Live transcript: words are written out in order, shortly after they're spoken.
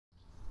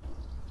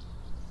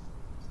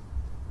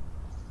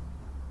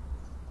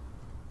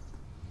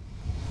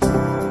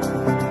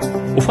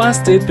Ufa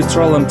State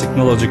Petroleum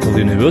Technological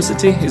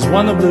University is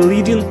one of the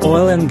leading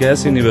oil and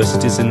gas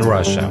universities in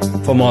Russia.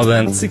 For more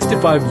than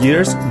 65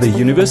 years, the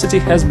university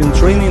has been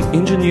training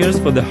engineers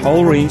for the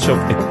whole range of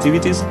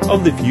activities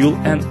of the fuel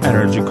and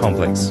energy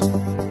complex.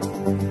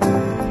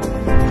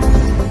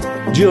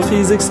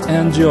 Geophysics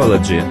and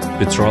geology,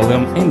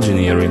 petroleum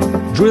engineering,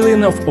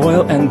 drilling of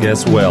oil and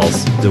gas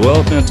wells,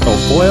 development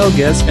of oil,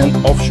 gas and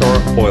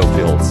offshore oil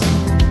fields,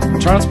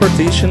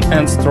 transportation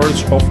and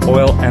storage of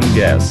oil and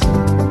gas,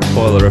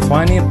 oil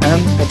refining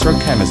and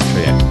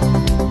petrochemistry,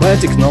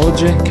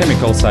 biotechnology,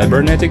 chemical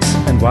cybernetics,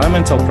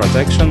 environmental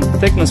protection,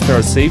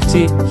 technosphere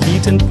safety,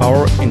 heat and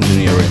power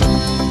engineering,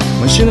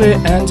 machinery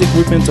and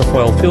equipment of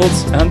oil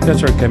fields and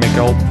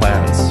petrochemical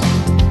plants,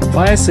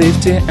 fire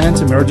safety and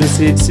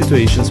emergency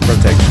situations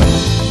protection,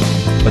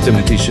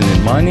 automation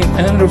in mining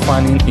and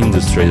refining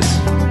industries,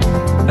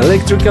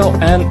 electrical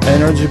and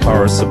energy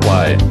power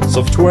supply,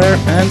 software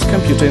and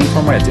computer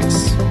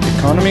informatics,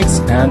 economics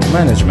and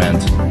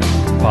management,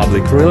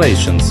 public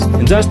relations,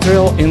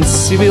 industrial and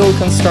civil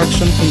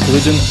construction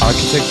including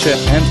architecture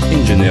and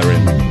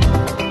engineering.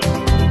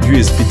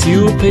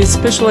 USPTU pays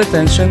special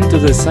attention to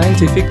the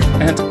scientific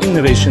and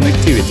innovation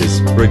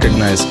activities,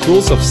 recognize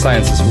schools of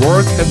sciences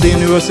work at the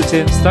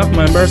university, staff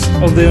members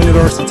of the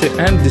university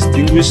and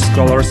distinguished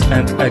scholars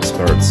and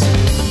experts.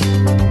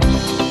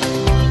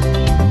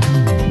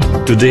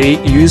 Today,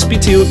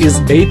 USPTU is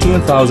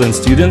 18,000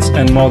 students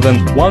and more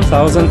than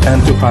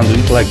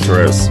 1,200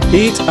 lecturers,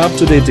 8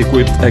 up-to-date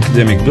equipped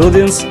academic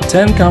buildings,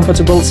 10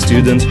 comfortable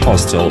student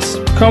hostels.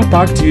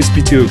 Compact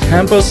USPTU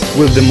campus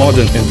with the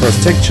modern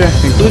infrastructure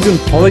including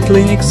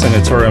polyclinic,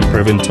 sanatorium,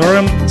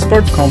 preventorium,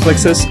 sport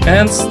complexes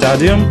and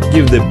stadium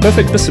give the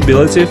perfect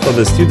possibility for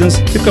the students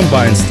to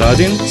combine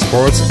studying,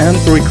 sports and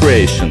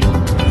recreation.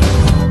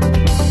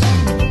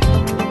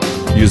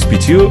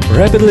 USPTU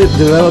rapidly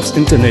develops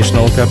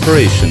international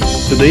cooperation.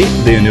 Today,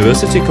 the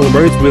university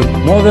collaborates with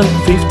more than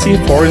 50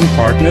 foreign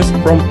partners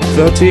from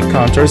 30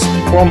 countries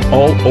from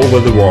all over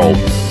the world.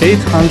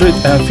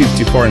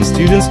 850 foreign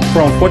students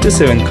from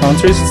 47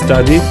 countries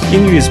study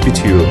in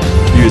USPTU.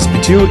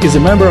 USPTU is a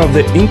member of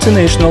the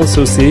International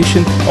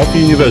Association of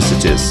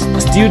Universities.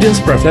 Students,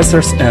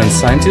 professors and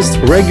scientists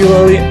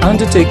regularly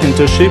undertake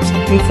internships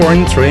in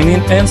foreign training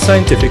and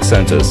scientific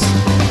centers.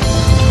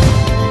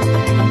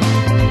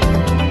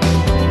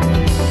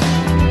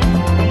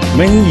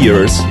 Many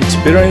years,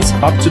 experience,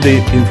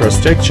 up-to-date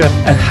infrastructure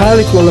and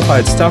highly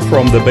qualified staff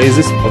form the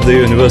basis of the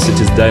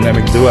university's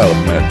dynamic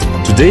development.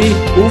 Today,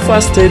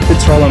 Ufa State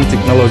Petroleum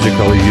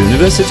Technological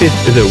University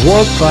is a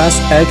world-class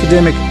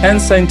academic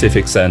and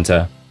scientific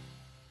center.